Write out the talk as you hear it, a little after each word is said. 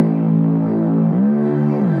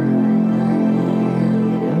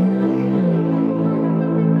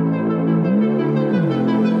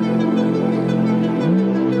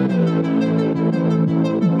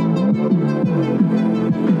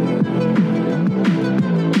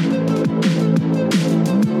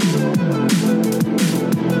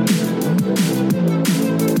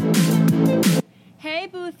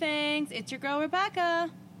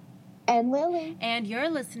Rebecca. And Lily. And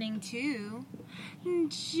you're listening to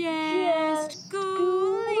Just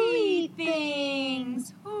Ghouly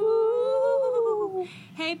Things. Ooh.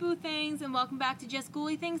 Hey, Boo Things, and welcome back to Just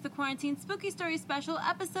Ghouly Things, the Quarantine Spooky Story Special,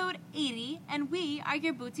 episode 80. And we are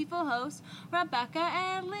your bootyful hosts, Rebecca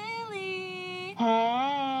and Lily.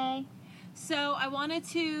 Hey. So I wanted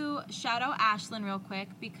to shout out Ashlyn real quick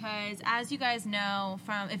because, as you guys know,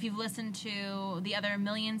 from if you've listened to the other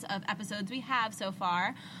millions of episodes we have so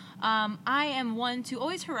far, I am one to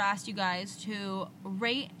always harass you guys to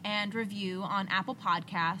rate and review on Apple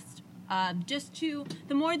Podcasts.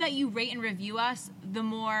 The more that you rate and review us, the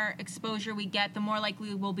more exposure we get, the more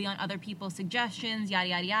likely we'll be on other people's suggestions, yada,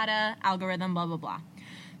 yada, yada, algorithm, blah, blah, blah.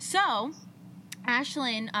 So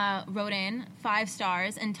Ashlyn wrote in 5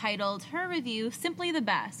 stars entitled her review Simply the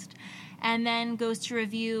Best, and then goes to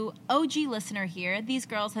review OG listener here. These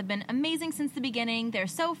girls have been amazing since the beginning. They're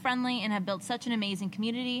so friendly and have built such an amazing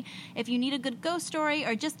community. If you need a good ghost story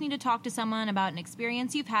or just need to talk to someone about an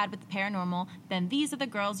experience you've had with the paranormal, then these are the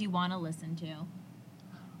girls you want to listen to.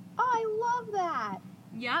 Oh, I love that.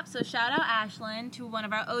 Yep, so shout out Ashlyn to one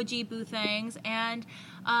of our OG Boo Things, and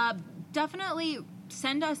definitely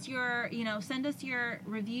send us your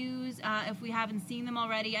reviews if we haven't seen them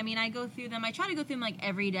already. I mean, I go through them. I try to go through them like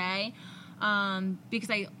every day because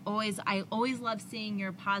I always love seeing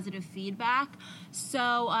your positive feedback.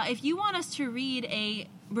 So if you want us to read a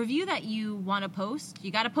review that you want to post, you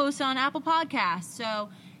got to post on Apple Podcasts. So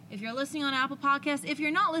if you're listening on Apple Podcasts, if you're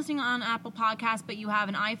not listening on Apple Podcasts but you have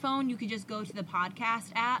an iPhone, you could just go to the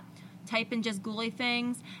podcast app, type in Just Ghouly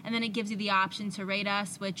Things, and then it gives you the option to rate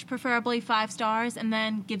us, which preferably 5 stars, and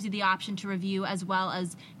then gives you the option to review as well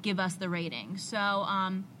as give us the rating. So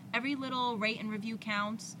every little rate and review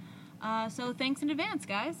counts. So thanks in advance,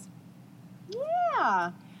 guys.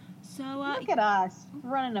 Yeah. So look at us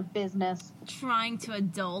running a business. Trying to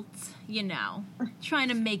adult, trying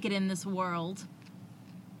to make it in this world.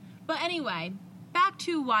 But anyway, back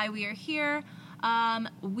to why we are here.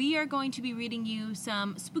 We are going to be reading you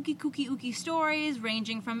some spooky, kooky, ooky stories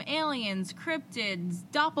ranging from aliens, cryptids,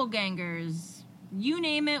 doppelgangers, you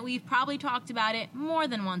name it. We've probably talked about it more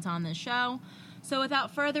than once on this show. So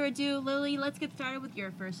without further ado, Lily, let's get started with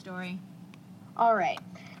your first story. All right.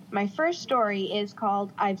 My first story is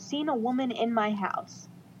called I've Seen a Woman in My House.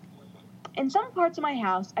 In some parts of my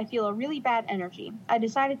house, I feel a really bad energy. I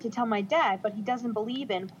decided to tell my dad, but he doesn't believe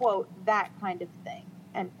in, quote, that kind of thing,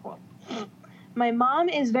 end quote. My mom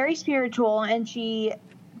is very spiritual, and she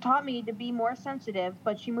taught me to be more sensitive,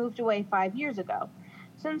 but she moved away 5 years ago.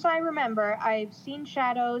 Since I remember, I've seen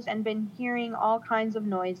shadows and been hearing all kinds of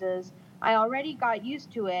noises. I already got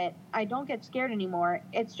used to it. I don't get scared anymore.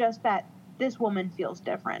 It's just that this woman feels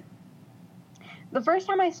different. The first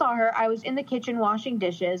time I saw her, I was in the kitchen washing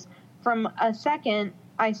dishes. For a second,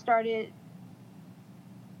 I started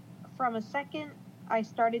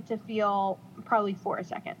to feel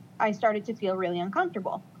really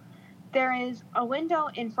uncomfortable. There is a window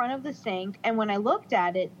in front of the sink, and when I looked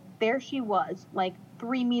at it, there she was, like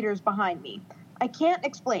 3 meters behind me. I can't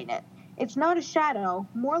explain it. It's not a shadow,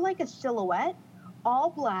 more like a silhouette, all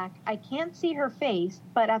black. I can't see her face,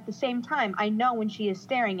 but at the same time, I know when she is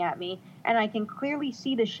staring at me, and I can clearly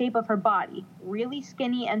see the shape of her body, really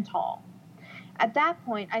skinny and tall. At that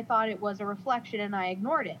point, I thought it was a reflection, and I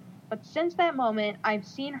ignored it. But since that moment, I've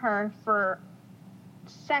seen her for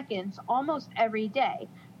seconds almost every day,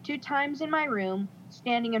 2 times in my room,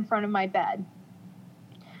 standing in front of my bed.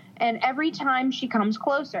 And every time she comes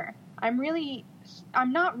closer, I'm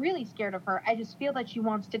not really scared of her. I just feel that she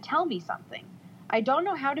wants to tell me something. I don't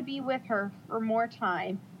know how to be with her for more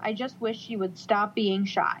time. I just wish she would stop being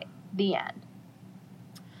shy. The end.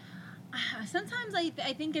 Sometimes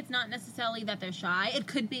I think it's not necessarily that they're shy. It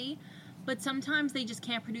could be, but sometimes they just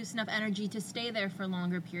can't produce enough energy to stay there for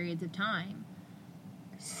longer periods of time.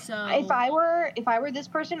 So if I were this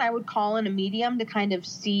person, I would call in a medium to kind of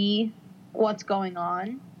see what's going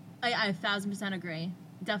on. I 1,000% agree.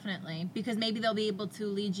 Definitely, because maybe they'll be able to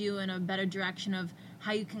lead you in a better direction of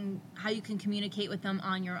how you can communicate with them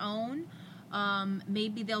on your own.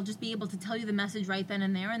 Maybe they'll just be able to tell you the message right then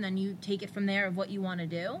and there, and then you take it from there of what you want to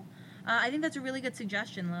do. I think that's a really good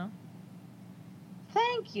suggestion, Lil.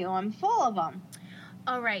 Thank you. I'm full of them.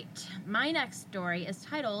 All right. My next story is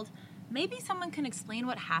titled, Maybe Someone Can Explain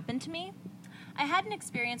What Happened to Me? I had an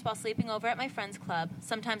experience while sleeping over at my friend's club.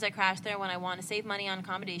 Sometimes I crash there when I want to save money on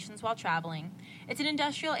accommodations while traveling. It's an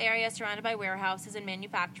industrial area surrounded by warehouses and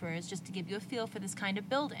manufacturers, just to give you a feel for this kind of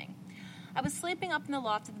building. I was sleeping up in the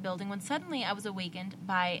loft of the building when suddenly I was awakened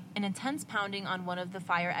by an intense pounding on one of the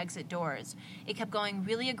fire exit doors. It kept going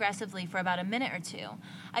really aggressively for about a minute or two.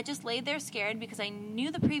 I just laid there scared because I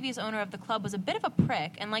knew the previous owner of the club was a bit of a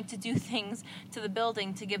prick and liked to do things to the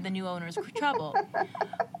building to give the new owners trouble.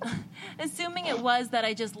 Assuming it was that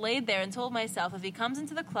I just laid there and told myself if he comes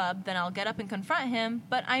into the club, then I'll get up and confront him,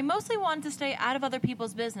 but I mostly wanted to stay out of other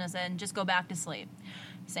people's business and just go back to sleep.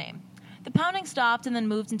 Same. The pounding stopped and then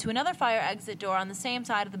moved into another fire exit door on the same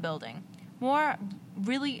side of the building. More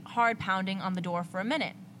really hard pounding on the door for a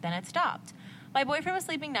minute. Then it stopped. My boyfriend was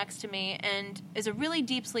sleeping next to me and is a really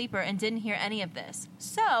deep sleeper and didn't hear any of this.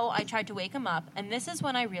 So I tried to wake him up, and this is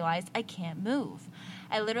when I realized I can't move.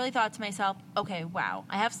 I literally thought to myself, okay, wow,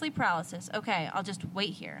 I have sleep paralysis. Okay, I'll just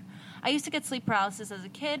wait here. I used to get sleep paralysis as a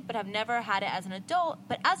kid, but have never had it as an adult.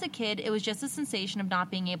 But as a kid, it was just a sensation of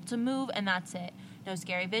not being able to move, and that's it. No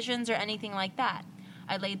scary visions or anything like that.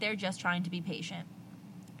 I laid there just trying to be patient.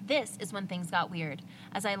 This is when things got weird.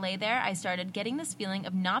 As I lay there, I started getting this feeling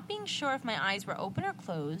of not being sure if my eyes were open or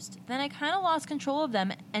closed. Then I kind of lost control of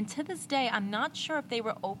them, and to this day, I'm not sure if they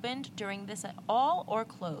were opened during this at all or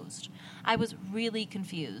closed. I was really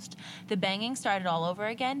confused. The banging started all over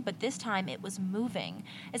again, but this time it was moving.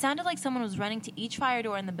 It sounded like someone was running to each fire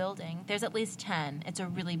door in the building. There's at least 10. It's a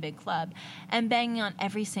really big club. And banging on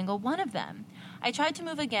every single one of them. I tried to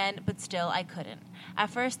move again, but still I couldn't. At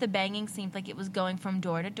first, the banging seemed like it was going from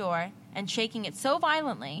door to door and shaking it so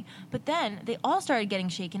violently, but then they all started getting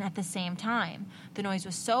shaken at the same time. The noise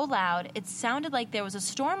was so loud, it sounded like there was a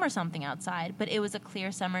storm or something outside, but it was a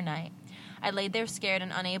clear summer night. I laid there scared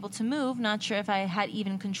and unable to move, not sure if I had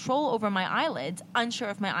even control over my eyelids, unsure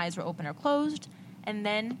if my eyes were open or closed. And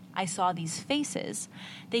then I saw these faces.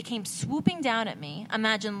 They came swooping down at me.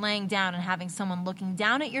 Imagine laying down and having someone looking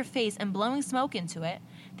down at your face and blowing smoke into it.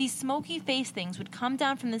 These smoky face things would come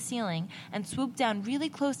down from the ceiling and swoop down really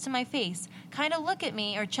close to my face, kind of look at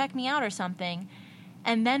me or check me out or something.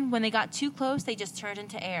 And then when they got too close, they just turned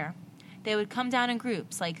into air. They would come down in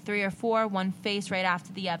groups, like 3 or 4, one face right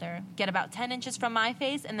after the other, get about 10 inches from my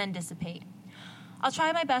face, and then dissipate. I'll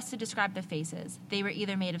try my best to describe the faces. They were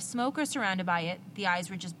either made of smoke or surrounded by it. The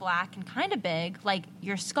eyes were just black and kind of big, like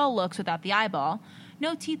your skull looks without the eyeball.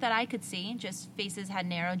 No teeth that I could see, just faces had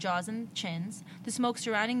narrow jaws and chins. The smoke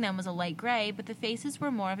surrounding them was a light gray, but the faces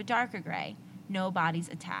were more of a darker gray. No bodies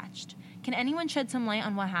attached. Can anyone shed some light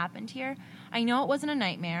on what happened here? I know it wasn't a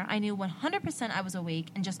nightmare. I knew 100% I was awake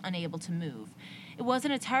and just unable to move. It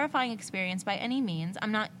wasn't a terrifying experience by any means.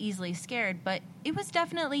 I'm not easily scared, but it was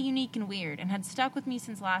definitely unique and weird and had stuck with me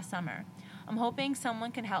since last summer. I'm hoping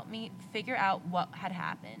someone can help me figure out what had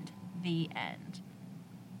happened. The end.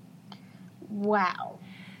 Wow.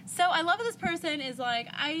 So I love that this person is like,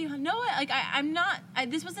 I know it, like, I'm not,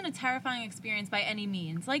 this wasn't a terrifying experience by any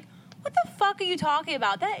means. Like, what the fuck are you talking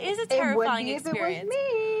about? That is a terrifying experience. It would be if it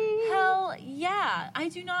was me. Hell yeah. I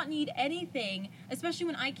do not need anything, especially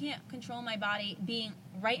when I can't control my body being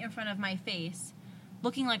right in front of my face,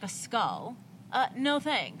 looking like a skull. No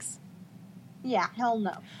thanks. Yeah, hell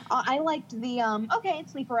no. I liked the, okay,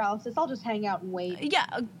 it's sleep paralysis. I'll just hang out and wait. Yeah,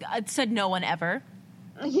 said no one ever.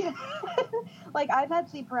 Yeah. Like, I've had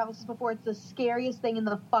sleep paralysis before. It's the scariest thing in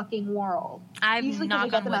the fucking world. I'm usually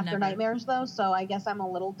not get them after never. nightmares, though, so I guess I'm a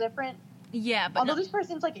little different. Yeah, but although this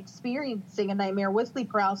person's, like, experiencing a nightmare with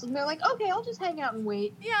sleep paralysis, and they're like, okay, I'll just hang out and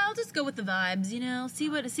wait. Yeah, I'll just go with the vibes, you know, see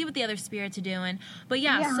what the other spirits are doing. But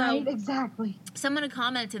yeah, so right, exactly. Someone had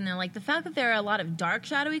commented in there, like, the fact that there are a lot of dark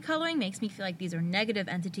shadowy coloring makes me feel like these are negative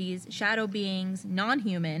entities, shadow beings,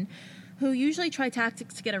 non-human, who usually try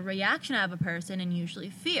tactics to get a reaction out of a person and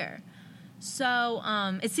usually fear. So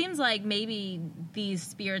it seems like maybe these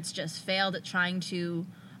spirits just failed at trying to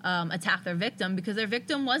attack their victim because their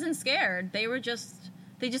victim wasn't scared. They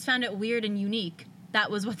just found it weird and unique.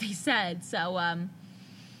 That was what they said. So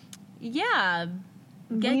yeah.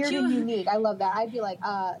 Weird and unique. I love that. I'd be like,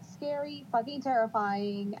 scary, fucking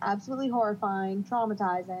terrifying, absolutely horrifying,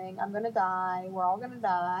 traumatizing. I'm gonna die. We're all gonna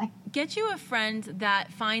die. Get you a friend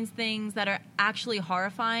that finds things that are actually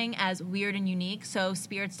horrifying as weird and unique so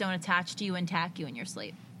spirits don't attach to you and attack you in your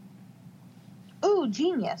sleep. Ooh,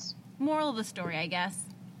 genius. Moral of the story, I guess.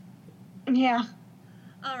 Yeah.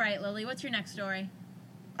 All right, Lily, what's your next story?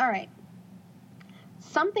 All right.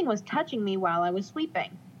 Something was touching me while I was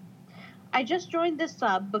sleeping. I just joined this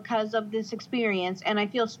sub because of this experience, and I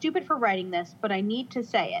feel stupid for writing this, but I need to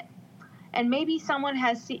say it. And maybe someone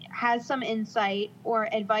has some insight or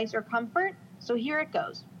advice or comfort, so here it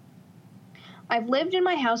goes. I've lived in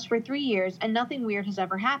my house for 3 years, and nothing weird has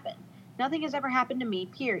ever happened. Nothing has ever happened to me,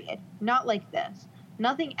 period. Not like this.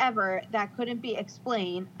 Nothing ever that couldn't be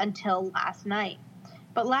explained until last night.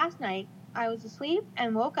 But last night, I was asleep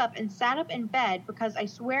and woke up and sat up in bed because I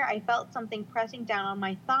swear I felt something pressing down on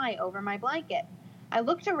my thigh over my blanket. I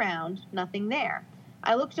looked around, nothing there.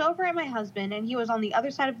 I looked over at my husband and he was on the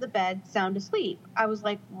other side of the bed, sound asleep. I was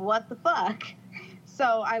like, what the fuck?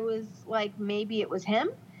 So I was like, maybe it was him?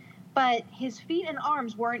 But his feet and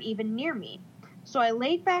arms weren't even near me. So I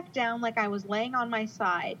laid back down like I was laying on my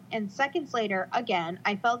side, and seconds later, again,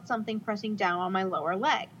 I felt something pressing down on my lower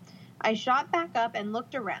leg. I shot back up and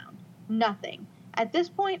looked around. Nothing. At this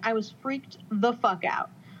point, I was freaked the fuck out.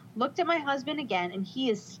 Looked at my husband again, and he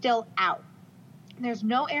is still out. There's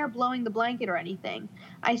no air blowing the blanket or anything.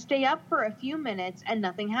 I stay up for a few minutes, and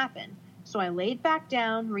nothing happened. So I laid back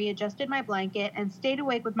down, readjusted my blanket, and stayed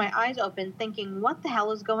awake with my eyes open, thinking, what the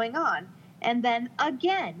hell is going on? And then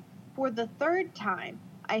again, for the third time,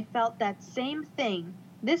 I felt that same thing.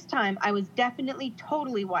 This time, I was definitely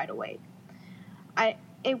totally wide awake.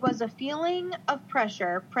 It was a feeling of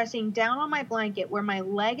pressure pressing down on my blanket where my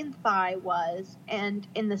leg and thigh was, and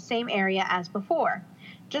in the same area as before.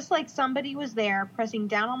 Just like somebody was there pressing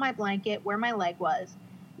down on my blanket where my leg was.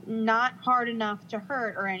 Not hard enough to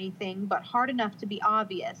hurt or anything, but hard enough to be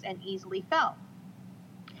obvious and easily felt.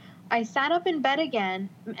 I sat up in bed again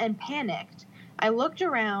and panicked. I looked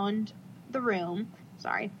around the room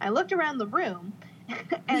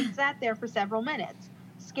and sat there for several minutes,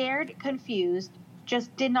 scared, confused,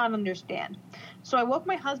 just did not understand. So I woke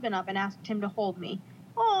my husband up and asked him to hold me.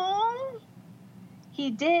 Aww. He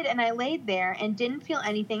did, and I laid there and didn't feel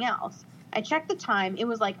anything else. I checked the time. It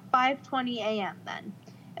was like 5:20 a.m. then.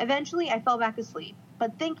 Eventually, I fell back asleep.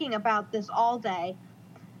 But thinking about this all day,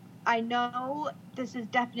 I know this is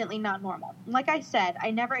definitely not normal. Like I said,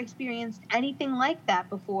 I never experienced anything like that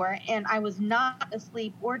before, and I was not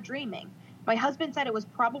asleep or dreaming. My husband said it was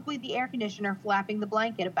probably the air conditioner flapping the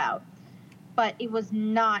blanket about, but it was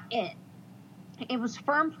not it. It was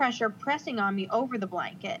firm pressure pressing on me over the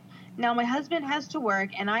blanket. Now my husband has to work,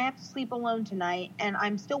 and I have to sleep alone tonight, and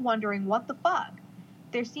I'm still wondering what the fuck.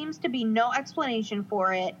 There seems to be no explanation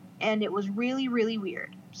for it, and it was really, really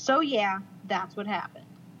weird. So yeah, that's what happened.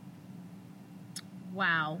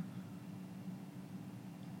 Wow.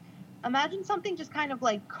 Imagine something just kind of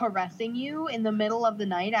like caressing you in the middle of the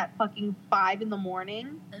night at fucking 5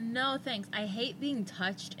 a.m. No, thanks. I hate being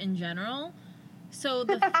touched in general. So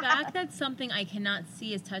the fact that something I cannot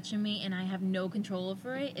see is touching me and I have no control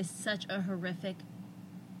over it is such a horrific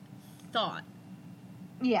thought.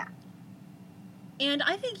 Yeah. And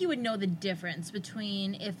I think you would know the difference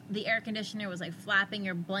between if the air conditioner was like flapping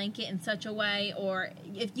your blanket in such a way, or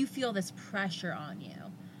if you feel this pressure on you.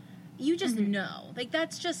 You just know. Like,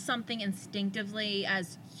 that's just something instinctively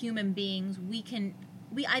as human beings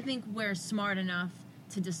I think we're smart enough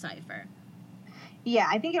to decipher. Yeah,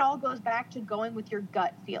 I think it all goes back to going with your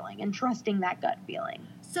gut feeling and trusting that gut feeling.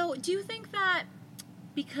 So do you think that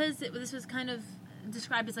because this was kind of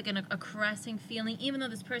described as like a caressing feeling, even though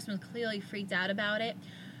this person was clearly freaked out about it,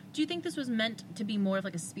 do you think this was meant to be more of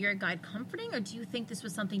like a spirit guide comforting, or do you think this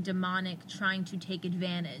was something demonic trying to take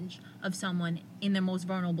advantage of someone in their most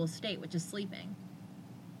vulnerable state, which is sleeping?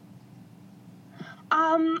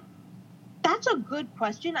 That's a good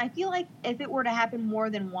question. I feel like if it were to happen more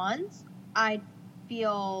than once, I'd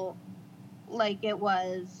feel like it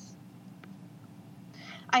was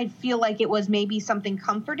maybe something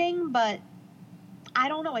comforting, but I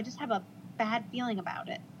don't know. I just have a bad feeling about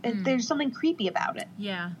it. There's something creepy about it.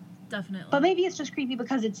 Yeah, definitely. But maybe it's just creepy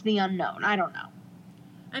because it's the unknown. I don't know.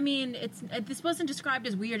 I mean, this wasn't described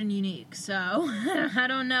as weird and unique, so I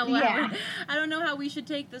don't know. I don't know how we should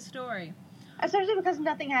take the story. Especially because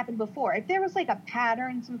nothing happened before. If there was like a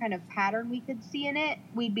pattern, some kind of pattern we could see in it,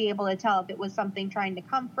 we'd be able to tell if it was something trying to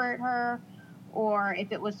comfort her or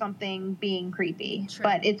if it was something being creepy. True.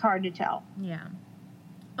 But it's hard to tell. Yeah.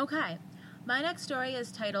 Okay. My next story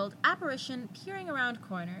is titled Apparition Peering Around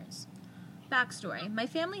Corners. Backstory. My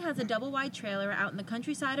family has a double-wide trailer out in the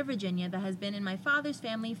countryside of Virginia that has been in my father's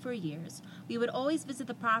family for years. We would always visit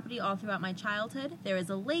the property all throughout my childhood. There is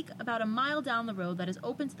a lake about a mile down the road that is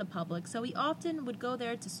open to the public, so we often would go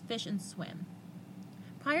there to fish and swim.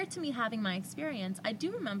 Prior to me having my experience, I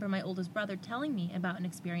do remember my oldest brother telling me about an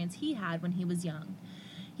experience he had when he was young.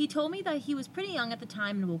 He told me that he was pretty young at the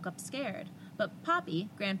time and woke up scared, but Poppy,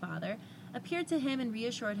 grandfather, appeared to him and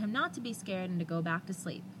reassured him not to be scared and to go back to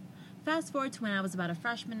sleep. Fast forward to when I was about a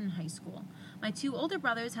freshman in high school. My two older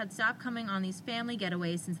brothers had stopped coming on these family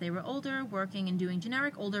getaways since they were older, working, and doing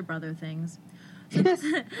generic older brother things. So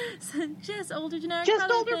just older generic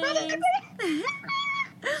brother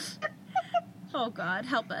things. Oh, God,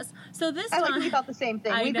 help us. So this time... we thought the same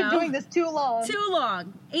thing. We've been doing this too long. Too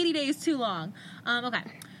long. 80 days too long. Okay.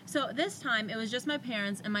 So this time, it was just my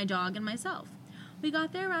parents and my dog and myself. We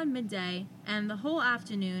got there around midday, and the whole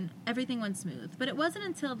afternoon, everything went smooth. But it wasn't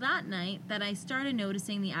until that night that I started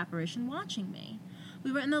noticing the apparition watching me.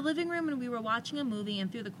 We were in the living room and we were watching a movie,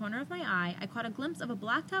 and through the corner of my eye, I caught a glimpse of a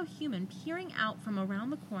blacked-out human peering out from around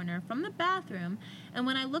the corner from the bathroom, and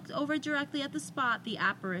when I looked over directly at the spot, the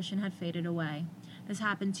apparition had faded away. This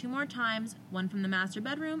happened 2 more times, one from the master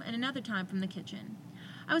bedroom and another time from the kitchen.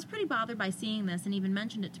 I was pretty bothered by seeing this and even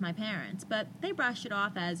mentioned it to my parents, but they brushed it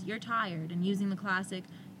off as, "You're tired," and using the classic,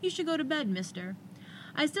 "You should go to bed, mister."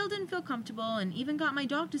 I still didn't feel comfortable and even got my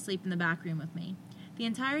dog to sleep in the back room with me. The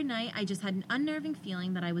entire night, I just had an unnerving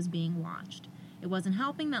feeling that I was being watched. It wasn't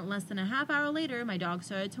helping that less than a half hour later, my dog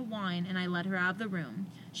started to whine and I let her out of the room.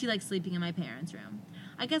 She liked sleeping in my parents' room.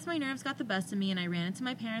 I guess my nerves got the best of me and I ran into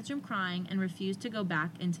my parents' room crying and refused to go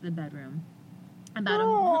back into the bedroom. I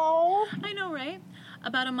know, right?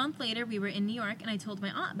 About a month later, we were in New York, and I told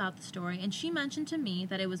my aunt about the story, and she mentioned to me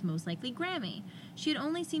that it was most likely Grammy. She had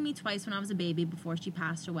only seen me twice when I was a baby before she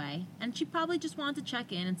passed away, and she probably just wanted to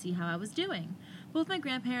check in and see how I was doing. Both my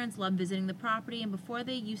grandparents loved visiting the property, and before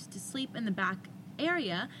they used to sleep in the back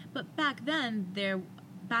area, but back then there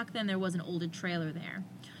was an older trailer there.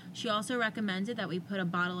 She also recommended that we put a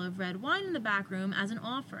bottle of red wine in the back room as an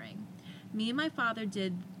offering. Me and my father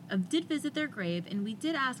did visit their grave, and we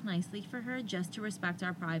did ask nicely for her just to respect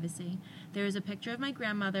our privacy. There is a picture of my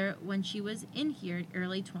grandmother when she was in here,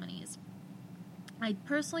 early 20s. I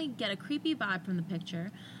personally get a creepy vibe from the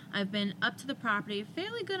picture. I've been up to the property a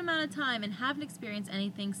fairly good amount of time and haven't experienced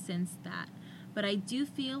anything since that. But I do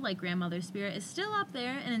feel like grandmother's spirit is still up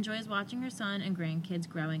there and enjoys watching her son and grandkids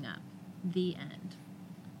growing up. The end.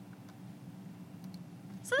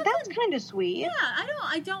 So that's kind of sweet. Yeah,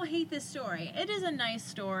 I don't hate this story. It is a nice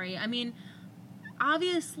story. I mean,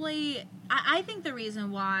 obviously, I think the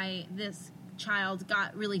reason why this child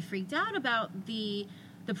got really freaked out about the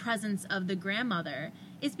presence of the grandmother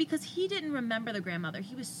is because he didn't remember the grandmother.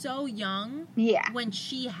 He was so young when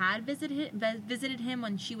she had visited him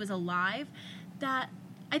when she was alive that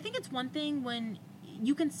I think it's one thing when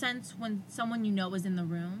you can sense when someone you know is in the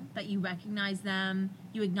room, that you recognize them,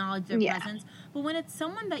 you acknowledge their presence. But when it's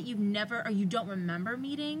someone that you've never or you don't remember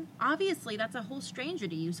meeting, obviously that's a whole stranger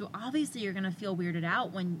to you. So obviously you're going to feel weirded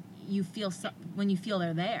out when you feel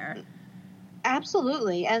they're there.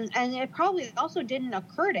 Absolutely. And it probably also didn't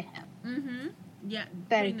occur to him. Mm-hmm. Yeah.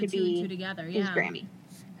 That it could be two together. his Grammy.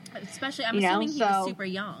 Especially, I'm assuming he was super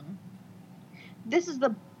young. This is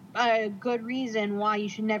the good reason why you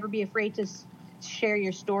should never be afraid to share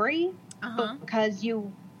your story, because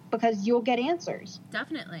you'll get answers.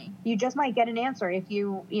 Definitely. You just might get an answer if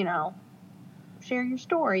you share your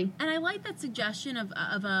story. And I like that suggestion of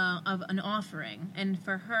an offering. And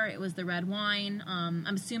for her, it was the red wine.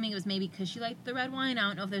 I'm assuming it was maybe because she liked the red wine. I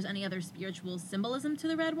don't know if there's any other spiritual symbolism to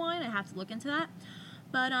the red wine. I have to look into that.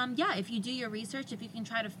 But yeah, if you do your research, if you can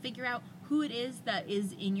try to figure out who it is that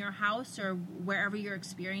is in your house or wherever you're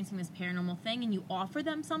experiencing this paranormal thing, and you offer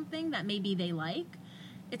them something that maybe they like,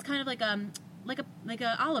 it's kind of like a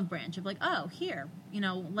olive branch of like, oh, here,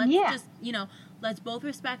 let's both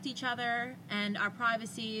respect each other and our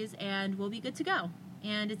privacies, and we'll be good to go.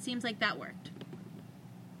 And it seems like that worked.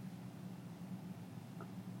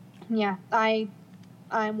 Yeah, I'm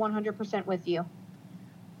 100% with you.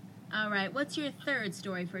 All right, what's your third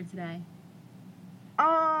story for today?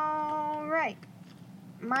 All right.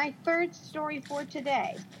 My third story for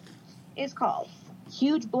today is called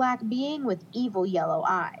Huge Black Being with Evil Yellow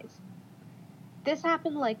Eyes. This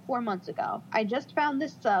happened like 4 months ago. I just found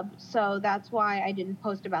this sub, so that's why I didn't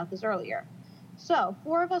post about this earlier. So,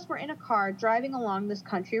 4 of us were in a car driving along this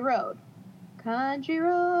country road. Country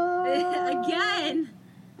road! Again!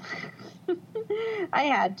 I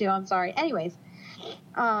had to, I'm sorry. Anyways,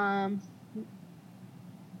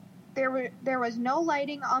 there was no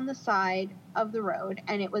lighting on the side of the road,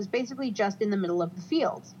 and it was basically just in the middle of the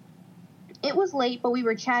fields. It was late, but we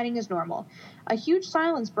were chatting as normal. A huge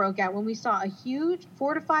silence broke out when we saw a huge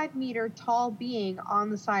 4 to 5 meter tall being on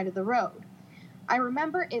the side of the road. I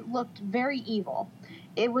remember it looked very evil.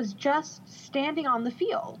 It was just standing on the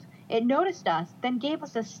field. It noticed us, then gave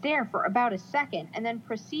us a stare for about a second, and then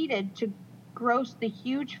proceeded to gross the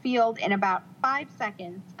huge field in about 5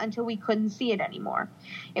 seconds until we couldn't see it anymore.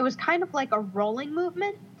 It was kind of like a rolling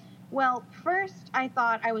movement. Well, first I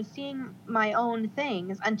thought I was seeing my own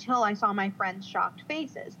things until I saw my friends' shocked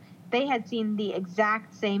faces. They had seen the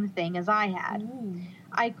exact same thing as I had. Ooh.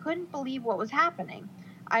 I couldn't believe what was happening.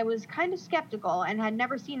 I was kind of skeptical and had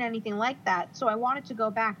never seen anything like that, so I wanted to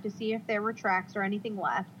go back to see if there were tracks or anything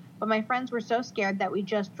left, but my friends were so scared that we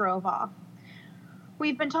just drove off.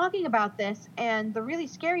 We've been talking about this, and the really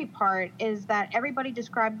scary part is that everybody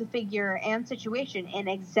described the figure and situation in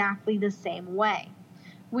exactly the same way.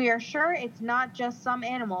 We are sure it's not just some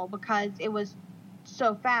animal because it was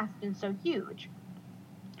so fast and so huge.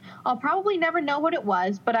 I'll probably never know what it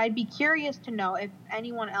was, but I'd be curious to know if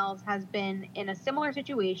anyone else has been in a similar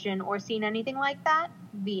situation or seen anything like that.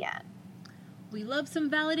 The end. We love some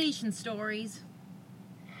validation stories.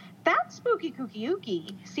 That's spooky kooky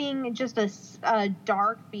ooky, seeing just a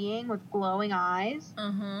dark being with glowing eyes.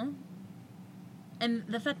 Uh-huh. And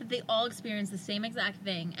the fact that they all experienced the same exact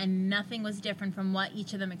thing and nothing was different from what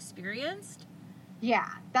each of them experienced. Yeah,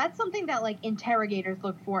 that's something that, like, interrogators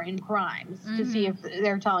look for in crimes to see if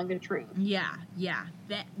they're telling the truth. Yeah.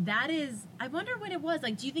 That is, I wonder what it was.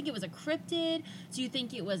 Like, do you think it was a cryptid? Do you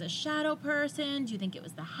think it was a shadow person? Do you think it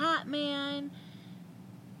was the Hat Man?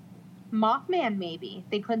 Mothman, maybe.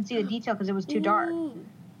 They couldn't see the detail because it was too dark. Ooh,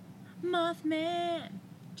 Mothman.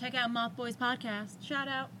 Check out Moth Boys Podcast. Shout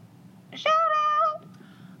out. Shout out!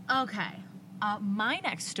 Okay. My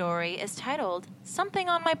next story is titled Something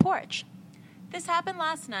on My Porch. This happened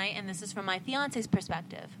last night, and this is from my fiance's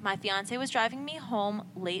perspective. My fiance was driving me home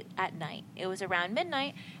late at night. It was around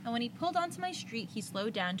midnight, and when he pulled onto my street, he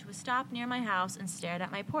slowed down to a stop near my house and stared at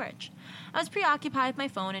my porch. I was preoccupied with my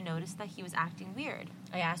phone and noticed that he was acting weird.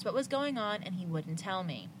 I asked what was going on, and he wouldn't tell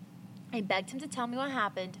me. I begged him to tell me what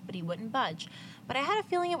happened, but he wouldn't budge. But I had a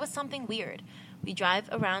feeling it was something weird. We drive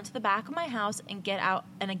around to the back of my house and get out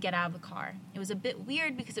of the car. It was a bit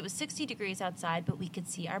weird because it was 60 degrees outside, but we could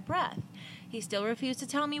see our breath. He still refused to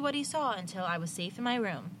tell me what he saw until I was safe in my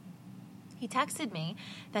room. He texted me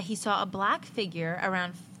that he saw a black figure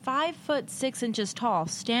around 5'6" tall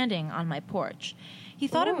standing on my porch. He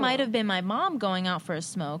thought it might have been my mom going out for a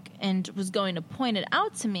smoke and was going to point it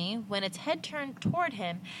out to me when its head turned toward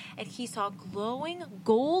him and he saw glowing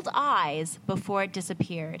gold eyes before it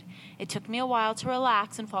disappeared. It took me a while to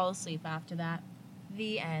relax and fall asleep after that.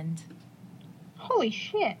 The end. Holy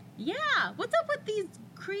shit. Yeah, what's up with these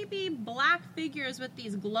creepy black figures with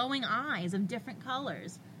these glowing eyes of different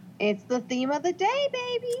colors? It's the theme of the day,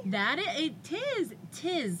 baby. That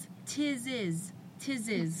tis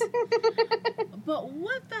is. But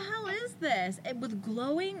what the hell is this? With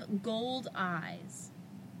glowing gold eyes.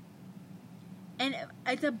 And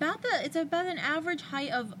it's about an average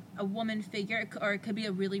height of a woman figure, or it could be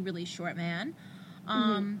a really, really short man.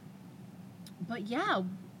 But yeah,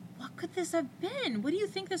 what could this have been? What do you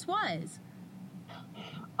think this was?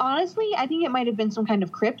 Honestly, I think it might have been some kind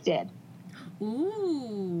of cryptid.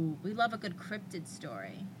 Ooh, we love a good cryptid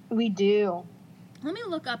story. We do. Let me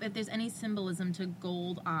look up if there's any symbolism to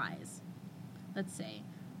gold eyes. Let's see.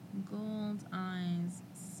 Gold eyes,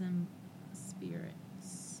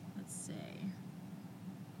 spirits. Let's see.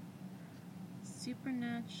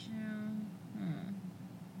 Supernatural.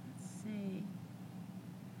 Let's see.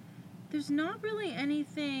 There's not really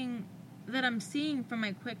anything that I'm seeing from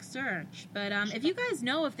my quick search, but if you guys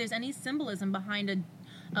know if there's any symbolism behind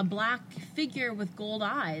a black figure with gold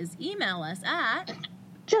eyes, email us at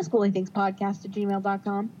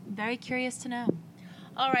justghoulythingspodcast@gmail.com. Very curious to know.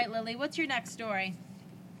 All right, Lily, what's your next story?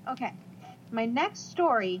 Okay. My next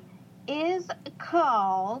story is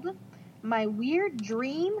called My Weird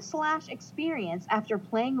Dream / Experience After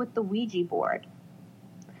Playing with the Ouija Board.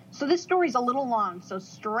 So this story's a little long, so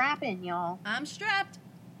strap in, y'all. I'm strapped.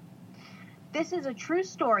 This is a true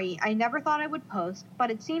story I never thought I would post,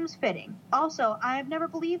 but it seems fitting. Also, I have never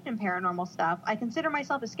believed in paranormal stuff. I consider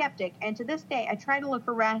myself a skeptic, and to this day I try to look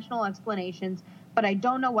for rational explanations, but I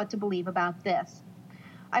don't know what to believe about this.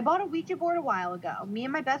 I bought a Ouija board a while ago. Me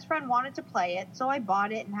and my best friend wanted to play it, so I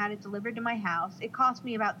bought it and had it delivered to my house. It cost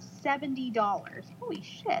me about $70. Holy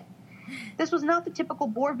shit. This was not the typical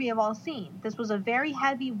board we have all seen. This was a very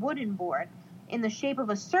heavy wooden board in the shape of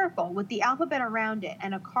a circle with the alphabet around it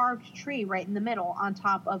and a carved tree right in the middle on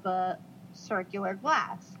top of a circular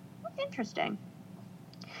glass. Interesting.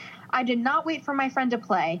 I did not wait for my friend to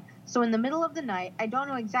play, so in the middle of the night, I don't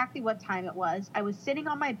know exactly what time it was, I was sitting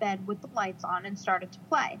on my bed with the lights on and started to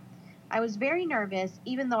play. I was very nervous,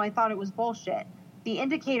 even though I thought it was bullshit. The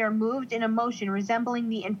indicator moved in a motion resembling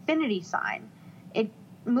the infinity sign. It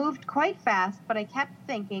moved quite fast, but I kept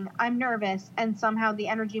thinking, I'm nervous, and somehow the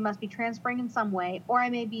energy must be transferring in some way, or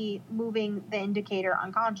I may be moving the indicator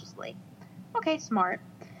unconsciously. Okay, smart.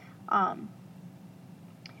 After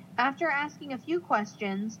asking a few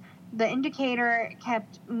questions, the indicator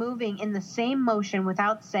kept moving in the same motion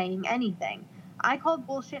without saying anything. I called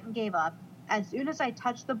bullshit and gave up. As soon as I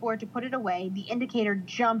touched the board to put it away, the indicator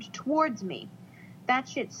jumped towards me. That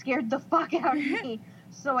shit scared the fuck out of me.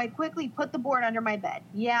 So I quickly put the board under my bed.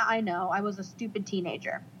 Yeah, I know, I was a stupid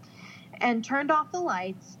teenager. and turned off the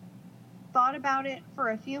lights, thought about it for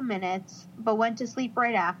a few minutes, but went to sleep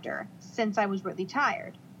right after, since I was really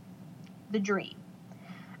tired. The dream.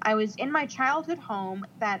 I was in my childhood home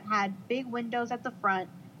that had big windows at the front.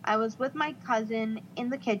 I was with my cousin in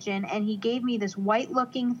the kitchen, and he gave me this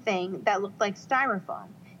white-looking thing that looked like styrofoam.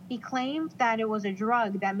 He claimed that it was a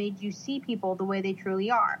drug that made you see people the way they truly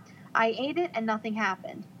are. I ate it, and nothing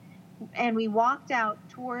happened. And we walked out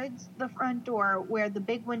towards the front door where the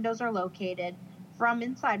big windows are located. From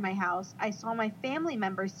inside my house, I saw my family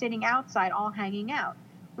members sitting outside all hanging out.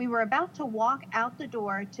 We were about to walk out the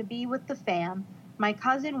door to be with the fam. My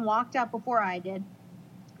cousin walked out before I did.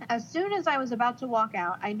 As soon as I was about to walk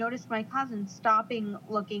out, I noticed my cousin stopping,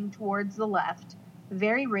 looking towards the left,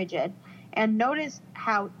 very rigid, and noticed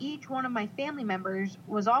how each one of my family members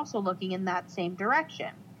was also looking in that same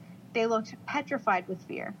direction. They looked petrified with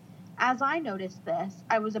fear. As I noticed this,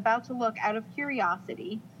 I was about to look out of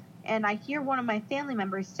curiosity, and I hear one of my family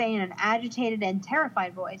members say in an agitated and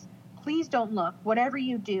terrified voice, "Please don't look. Whatever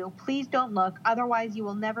you do, please don't look. Otherwise, you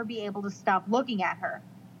will never be able to stop looking at her."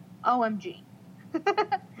 OMG.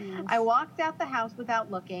 I walked out the house without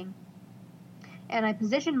looking, and I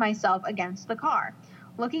positioned myself against the car,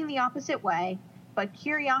 looking the opposite way, but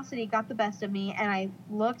curiosity got the best of me, and I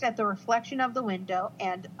looked at the reflection of the window,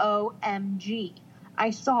 and OMG. I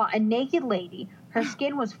saw a naked lady. Her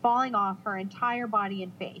skin was falling off her entire body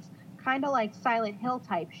and face, kind of like Silent Hill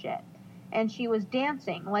type shit. And she was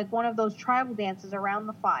dancing, like one of those tribal dances around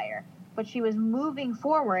the fire. But she was moving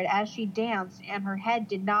forward as she danced, and her head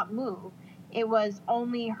did not move. It was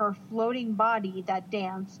only her floating body that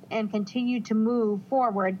danced and continued to move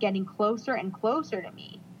forward, getting closer and closer to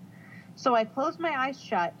me. So I closed my eyes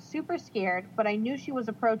shut, super scared, but I knew she was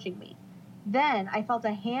approaching me. Then I felt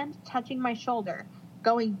a hand touching my shoulder,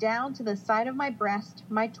 going down to the side of my breast,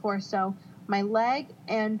 my torso, my leg,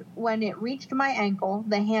 and when it reached my ankle,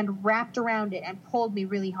 the hand wrapped around it and pulled me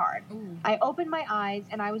really hard. Ooh. I opened my eyes,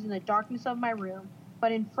 and I was in the darkness of my room,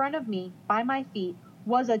 but in front of me, by my feet,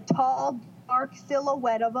 was a tall, dark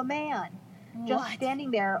silhouette of a man, just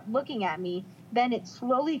standing there looking at me. Then it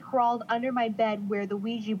slowly crawled under my bed where the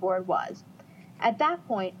Ouija board was. At that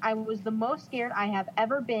point, I was the most scared I have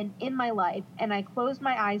ever been in my life, and I closed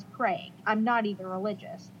my eyes praying. I'm not even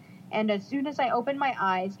religious. And as soon as I opened my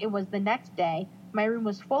eyes, it was the next day. My room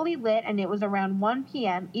was fully lit, and it was around 1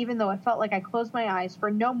 p.m., even though it felt like I closed my eyes for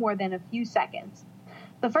no more than a few seconds.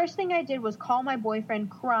 The first thing I did was call my boyfriend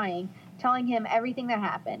crying, telling him everything that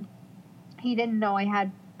happened. He didn't know I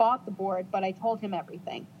had bought the board, but I told him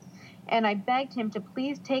everything. And I begged him to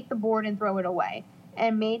please take the board and throw it away,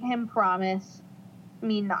 and made him promise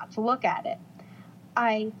me not to look at it.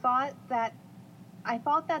 I thought that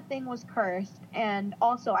thing was cursed, and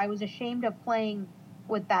also I was ashamed of playing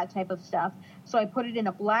with that type of stuff, so I put it in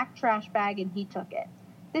a black trash bag and he took it.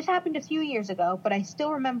 This happened a few years ago, but I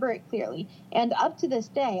still remember it clearly, and up to this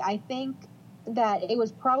day, I think that it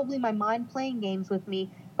was probably my mind playing games with me,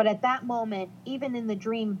 but at that moment, even in the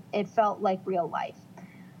dream, it felt like real life.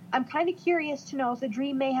 I'm kind of curious to know if the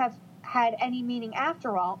dream may have had any meaning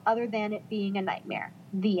after all, other than it being a nightmare.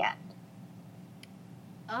 The end.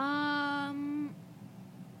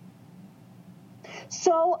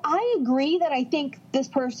 So I agree that I think this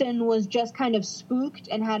person was just kind of spooked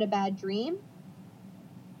and had a bad dream.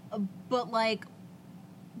 But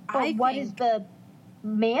what is the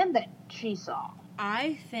man that she saw?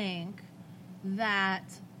 I think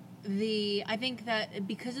that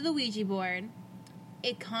because of the Ouija board,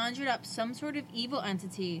 it conjured up some sort of evil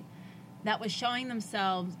entity that was showing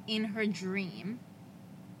themselves in her dream,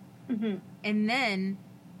 mm-hmm. and then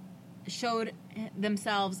showed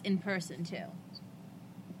themselves in person too.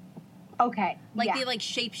 Okay. They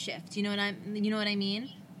shapeshift. You know what I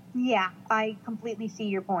mean? Yeah, I completely see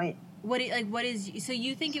your point. So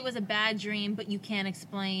you think it was a bad dream, but you can't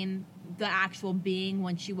explain the actual being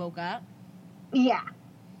when she woke up? Yeah.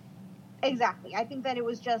 Exactly. I think that it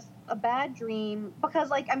was just a bad dream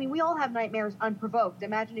because, we all have nightmares unprovoked.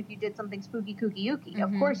 Imagine if you did something spooky, kooky, yuki. Mm-hmm.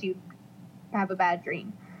 Of course you'd have a bad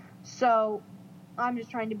dream. So I'm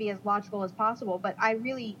just trying to be as logical as possible, but I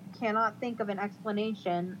really cannot think of an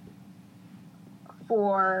explanation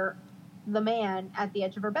for the man at the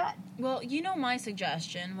edge of her bed. Well, my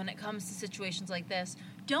suggestion when it comes to situations like this,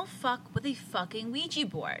 don't fuck with a fucking Ouija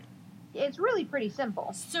board. It's really pretty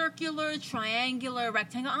simple. Circular, triangular,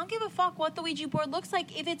 rectangle. I don't give a fuck what the Ouija board looks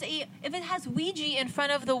like. If it has Ouija in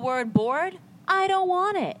front of the word board, I don't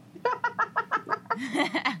want it.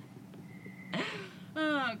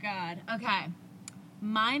 Oh, God. Okay.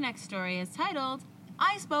 My next story is titled,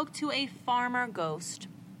 I Spoke to a Farmer Ghost.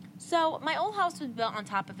 So my old house was built on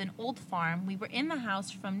top of an old farm. We were in the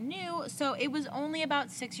house from new, so it was only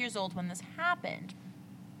about 6 years old when this happened.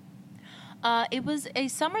 It was a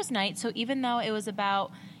summer's night, so even though it was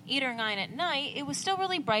about 8 or 9 at night, it was still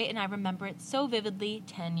really bright, and I remember it so vividly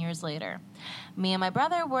 10 years later. Me and my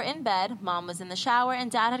brother were in bed, Mom was in the shower,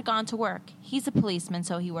 and Dad had gone to work. He's a policeman,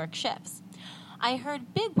 so he works shifts. I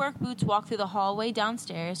heard big work boots walk through the hallway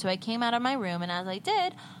downstairs, so I came out of my room, and as I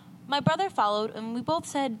did, my brother followed, and we both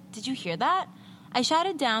said, "Did you hear that?" I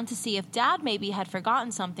shouted down to see if Dad maybe had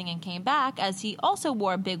forgotten something and came back, as he also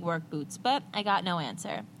wore big work boots, but I got no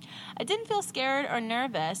answer. I didn't feel scared or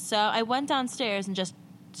nervous, so I went downstairs and just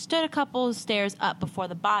stood a couple of stairs up before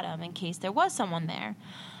the bottom in case there was someone there.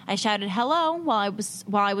 I shouted hello while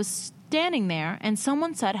I was standing there, and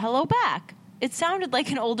someone said hello back. It sounded like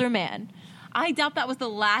an older man. I doubt that was the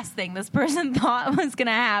last thing this person thought was going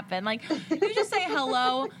to happen. Like, you just say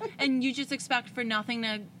hello, and you just expect for nothing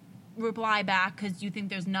to reply back because you think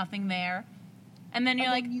there's nothing there. And then you're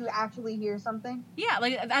like... you actually hear something? Yeah,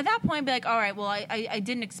 like, at that point, be like, all right, well, I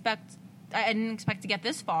didn't expect to get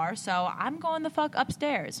this far, so I'm going the fuck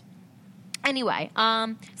upstairs. Anyway,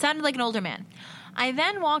 sounded like an older man. I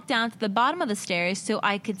then walked down to the bottom of the stairs so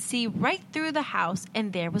I could see right through the house,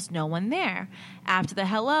 and there was no one there. After the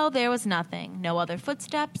hello, there was nothing. No other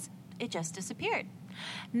footsteps. It just disappeared.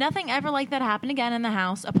 Nothing ever like that happened again in the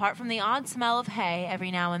house, apart from the odd smell of hay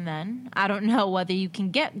every now and then. I don't know whether you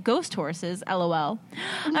can get ghost horses, LOL.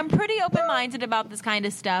 I'm pretty open-minded about this kind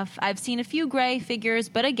of stuff. I've seen a few gray figures,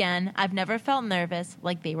 but again, I've never felt nervous,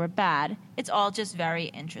 like they were bad. It's all just very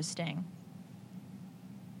interesting.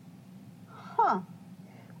 Huh.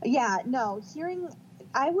 Yeah, no,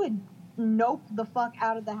 I would nope the fuck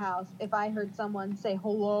out of the house if I heard someone say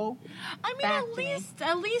hello. I mean,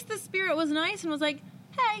 at least the spirit was nice and was like,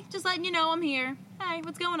 hey, just letting you know I'm here. Hey,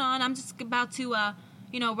 what's going on? I'm just about to,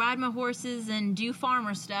 ride my horses and do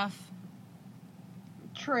farmer stuff.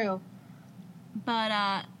 True.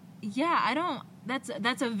 But, yeah,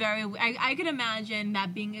 that's a very, I could imagine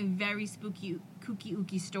that being a very spooky, kooky,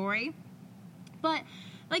 ooky story. But,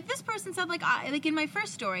 like this person said, like in my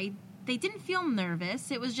first story, they didn't feel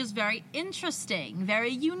nervous. It was just very interesting, very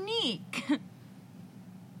unique.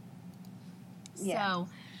 Yeah. So,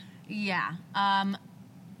 yeah.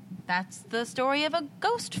 That's the story of a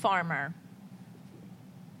ghost farmer.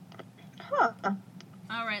 Huh.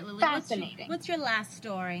 All right, Lily. Fascinating. What's your last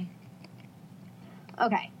story?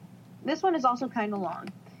 Okay. This one is also kind of long.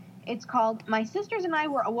 It's called, "My sisters and I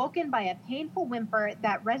were awoken by a painful whimper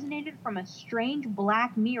that resonated from a strange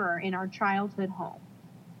black mirror in our childhood home."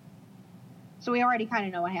 So we already kind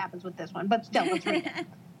of know what happens with this one, but still, let's read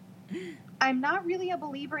it. "I'm not really a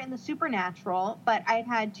believer in the supernatural, but I've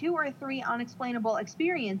had 2 or 3 unexplainable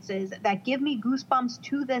experiences that give me goosebumps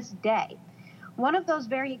to this day. One of those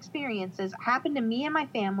very experiences happened to me and my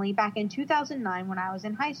family back in 2009 when I was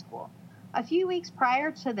in high school. A few weeks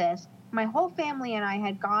prior to this, my whole family and I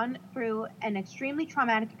had gone through an extremely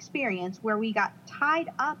traumatic experience where we got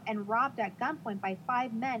tied up and robbed at gunpoint by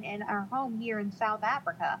 5 men in our home here in South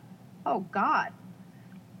Africa. Oh, God.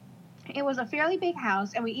 It was a fairly big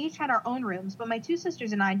house, and we each had our own rooms, but my 2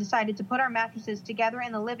 sisters and I decided to put our mattresses together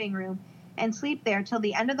in the living room and sleep there till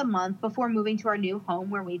the end of the month before moving to our new home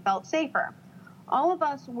where we felt safer. All of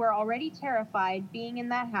us were already terrified being in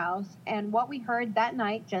that house, and what we heard that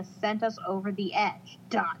night just sent us over the edge. ...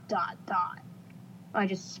 I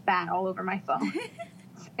just spat all over my phone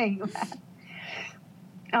saying that.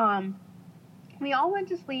 We all went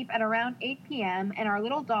to sleep at around 8 p.m., and our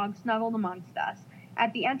little dog snuggled amongst us.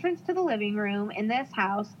 At the entrance to the living room in this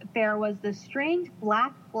house, there was this strange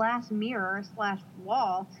black glass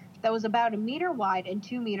mirror/wall that was about 1 meter wide and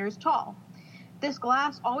 2 meters tall. This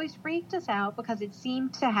glass always freaked us out because it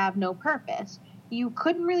seemed to have no purpose. You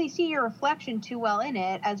couldn't really see your reflection too well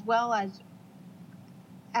as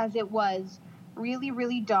it was really,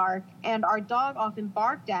 really dark, and our dog often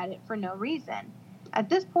barked at it for no reason. At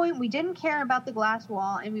this point, we didn't care about the glass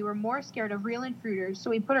wall, and we were more scared of real intruders, so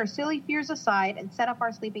we put our silly fears aside and set up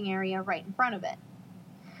our sleeping area right in front of it.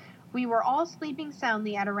 We were all sleeping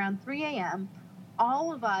soundly at around 3 a.m.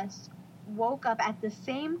 All of us woke up at the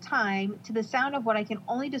same time to the sound of what I can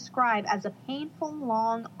only describe as a painful,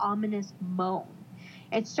 long, ominous moan.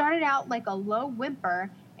 It started out like a low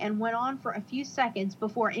whimper and went on for a few seconds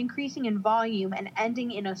before increasing in volume and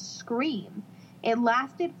ending in a scream. It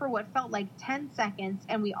lasted for what felt like 10 seconds,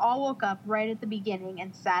 and we all woke up right at the beginning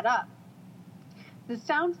and sat up. The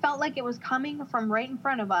sound felt like it was coming from right in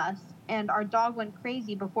front of us, and our dog went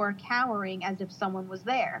crazy before cowering as if someone was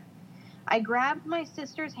there. I grabbed my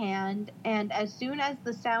sister's hand, and as soon as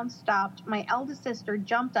the sound stopped, my eldest sister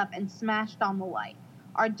jumped up and smashed on the light.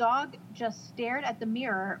 Our dog just stared at the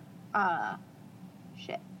mirror. Our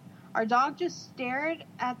dog just stared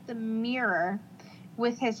at the mirror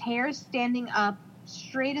with his hair standing up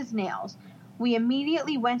straight as nails. We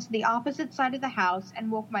immediately went to the opposite side of the house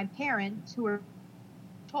and woke my parents, who were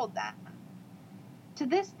told that. To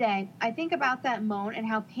this day, I think about that moan and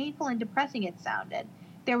how painful and depressing it sounded.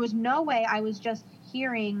 There was no way I was just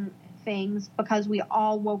hearing things because we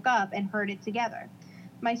all woke up and heard it together.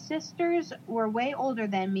 My sisters were way older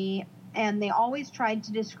than me, and they always tried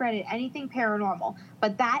to discredit anything paranormal,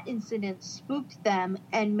 but that incident spooked them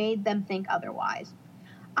and made them think otherwise.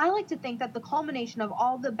 I like to think that the culmination of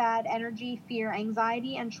all the bad energy, fear,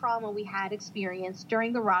 anxiety, and trauma we had experienced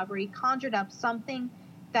during the robbery conjured up something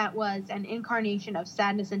that was an incarnation of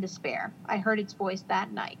sadness and despair. I heard its voice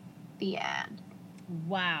that night. The end.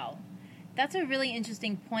 Wow. That's a really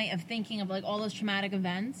interesting point of thinking of like all those traumatic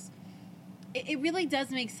events. It really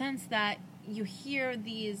does make sense that you hear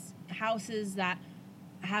these houses that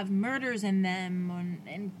have murders in them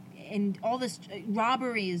and all this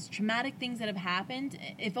robberies, traumatic things that have happened.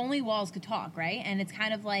 If only walls could talk, right? And it's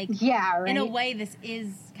kind of like, yeah, right? In a way, this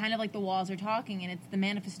is kind of like the walls are talking, and it's the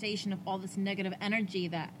manifestation of all this negative energy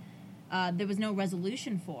that there was no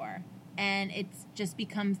resolution for. And it just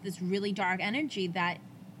becomes this really dark energy that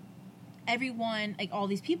everyone, like all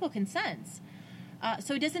these people, can sense.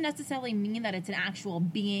 So it doesn't necessarily mean that it's an actual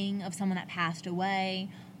being of someone that passed away.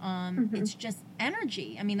 It's just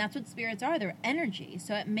energy. I mean, that's what spirits are. They're energy.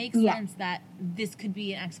 So it makes sense that this could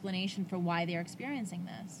be an explanation for why they're experiencing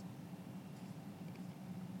this.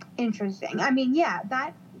 Interesting. I mean,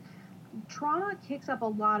 that trauma kicks up a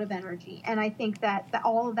lot of energy. And I think that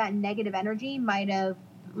all of that negative energy might have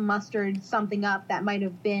mustered something up that might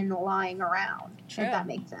have been lying around. True. If that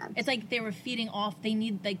makes sense. It's like they were feeding off.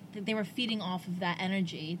 They were feeding off of that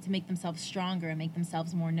energy to make themselves stronger and make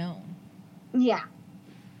themselves more known. Yeah,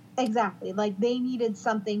 exactly. Like they needed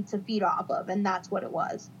something to feed off of, and that's what it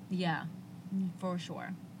was. Yeah, for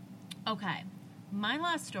sure. Okay, my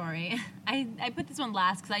last story. I put this one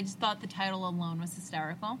last because I just thought the title alone was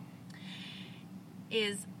hysterical.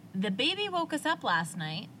 Is the baby woke us up last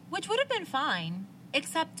night, which would have been fine,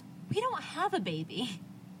 except we don't have a baby.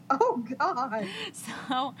 Oh, God.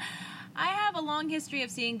 So, I have a long history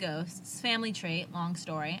of seeing ghosts, family trait, long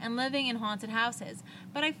story, and living in haunted houses.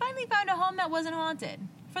 But I finally found a home that wasn't haunted,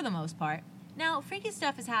 for the most part. Now, freaky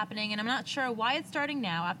stuff is happening, and I'm not sure why it's starting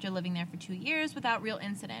now after living there for 2 years without real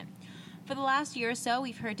incident. For the last year or so,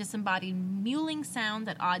 we've heard disembodied mewling sounds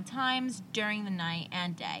at odd times during the night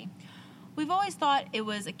and day. We've always thought it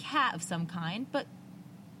was a cat of some kind, but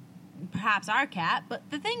perhaps our cat, but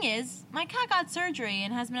the thing is, my cat got surgery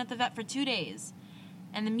and has been at the vet for 2 days,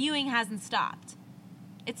 and the mewing hasn't stopped.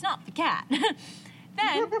 It's not the cat.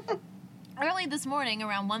 Then, early this morning,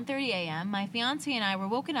 around 1:30 a.m., my fiancé and I were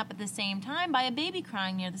woken up at the same time by a baby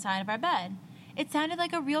crying near the side of our bed. It sounded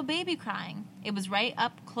like a real baby crying. It was right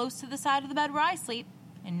up close to the side of the bed where I sleep,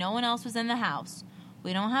 and no one else was in the house.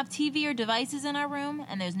 We don't have TV or devices in our room,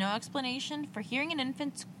 and there's no explanation for hearing an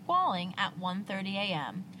infant squalling at 1:30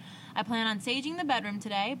 a.m. I plan on saging the bedroom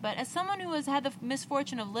today, but as someone who has had the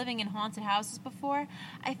misfortune of living in haunted houses before,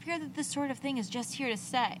 I fear that this sort of thing is just here to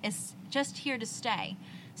stay.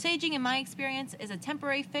 Saging, in my experience, is a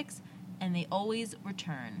temporary fix, and they always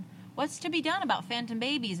return. What's to be done about phantom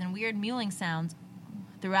babies and weird mewling sounds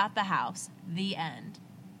throughout the house? The end.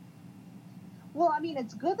 Well, I mean,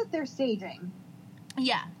 it's good that they're saging.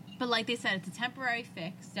 Yeah, but like they said, it's a temporary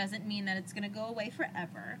fix. Doesn't mean that it's going to go away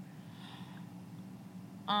forever.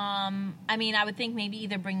 I mean, I would think maybe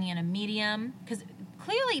either bringing in a medium, because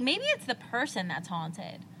clearly maybe it's the person that's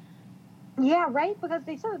haunted. Yeah, right? Because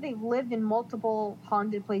they said that they've lived in multiple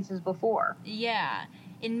haunted places before. Yeah,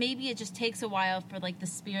 and maybe it just takes a while for, like, the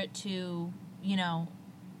spirit to, you know,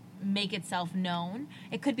 make itself known.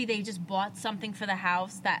 It could be they just bought something for the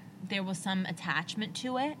house that there was some attachment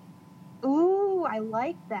to it. Ooh, I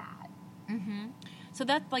like that. Mm-hmm. So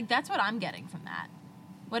that's what I'm getting from that.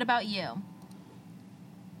 What about you?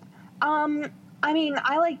 I mean,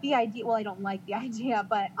 I like the idea. Well, I don't like the idea,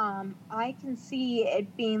 but I can see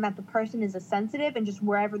it being that the person is a sensitive, and just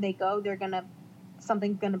wherever they go,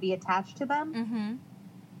 something's gonna be attached to them. Mm-hmm.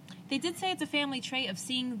 They did say it's a family trait of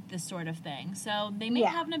seeing this sort of thing, so they may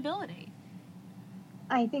have an ability.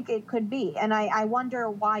 I think it could be, and I wonder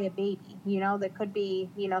why a baby. You know, there could be,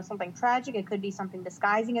 something tragic. It could be something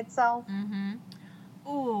disguising itself. Mm-hmm.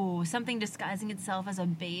 Ooh, something disguising itself as a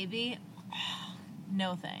baby. Oh,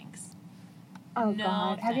 no thanks. Oh, no, God.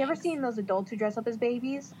 thanks. Have you ever seen those adults who dress up as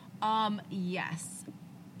babies? Yes.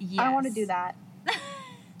 I want to do that.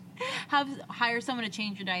 Hire someone to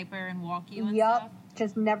change your diaper and walk you and Yup. stuff?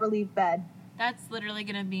 Just never leave bed. That's literally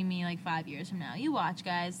gonna be me like 5 years from now. You watch,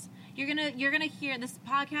 guys. You're gonna hear this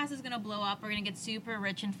podcast is gonna blow up. We're gonna get super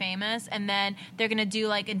rich and famous, and then they're gonna do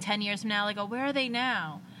like in 10 years from now, like, oh, where are they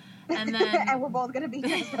now? And then and we're both gonna be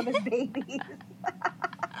each other's babies.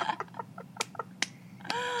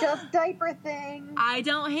 Just diaper thing. I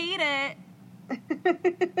don't hate it.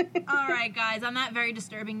 All right, guys, on that very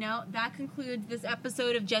disturbing note, that concludes this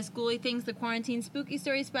episode of Just Ghouly Things, the Quarantine Spooky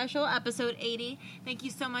Story Special, episode 80. Thank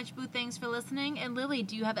you so much, Boo. Thanks for listening. And Lily,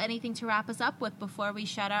 do you have anything to wrap us up with before we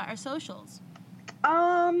shout out our socials?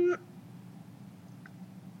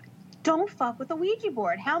 Don't fuck with the Ouija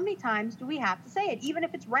board. How many times do we have to say it? Even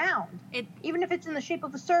if it's round. Even if it's in the shape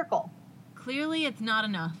of a circle. Clearly, it's not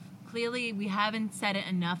enough. Clearly, we haven't said it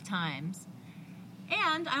enough times.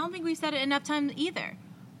 And I don't think we've said it enough times either.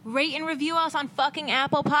 Rate and review us on fucking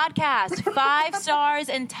Apple Podcasts. 5 stars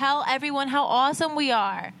and tell everyone how awesome we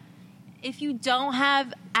are. If you don't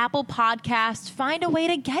have Apple Podcasts, find a way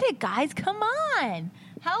to get it, guys. Come on.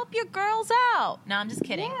 Help your girls out. No, I'm just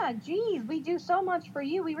kidding. Yeah, geez. We do so much for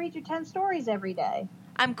you. We read you 10 stories every day.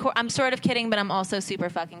 I'm sort of kidding, but I'm also super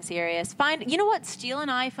fucking serious. You know what? Steal an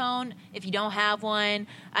iPhone if you don't have one.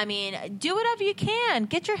 I mean, do whatever you can.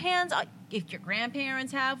 Get your hands on. If your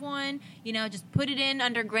grandparents have one, just put it in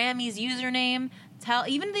under Grammy's username.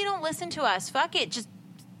 Even if they don't listen to us, fuck it. Just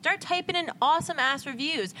start typing in awesome ass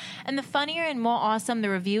reviews. And the funnier and more awesome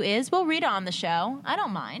the review is, we'll read it on the show. I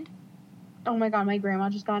don't mind. Oh my God, my grandma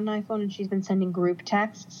just got an iPhone and she's been sending group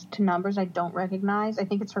texts to numbers I don't recognize. I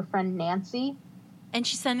think it's her friend Nancy. And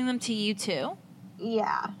she's sending them to you too?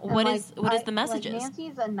 Yeah. What is the messages?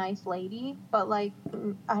 Nancy's a nice lady, but I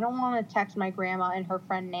don't want to text my grandma and her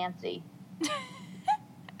friend Nancy.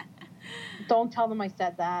 Don't tell them I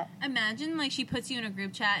said that. Imagine she puts you in a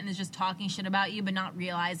group chat and is just talking shit about you, but not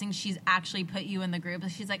realizing she's actually put you in the group.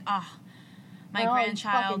 She's like, oh, my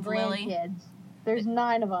grandchild, Lily. Grandkids. There's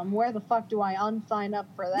 9 of them. Where the fuck do I unsign up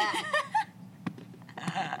for that?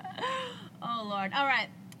 Oh, Lord. All right.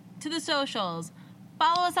 To the socials.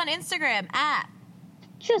 Follow us on Instagram at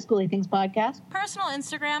Just Ghouly Things Podcast. Personal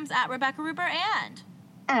Instagrams at Rebecca Ruber and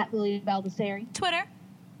at Lily Baldessari. Twitter.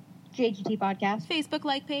 JGT Podcast. Facebook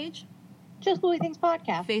like page. Just Ghouly Things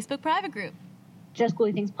Podcast. Facebook private group. Just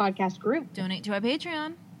Ghouly Things Podcast group. Donate to our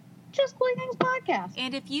Patreon. Just Ghouly Things Podcast.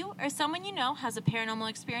 And if you or someone you know has a paranormal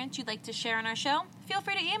experience you'd like to share on our show, feel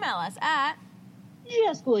free to email us at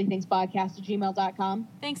justghoulythingspodcast@gmail.com.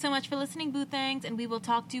 Thanks so much for listening, Boo Thangs, and we will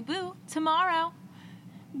talk to Boo tomorrow.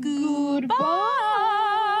 Goodbye.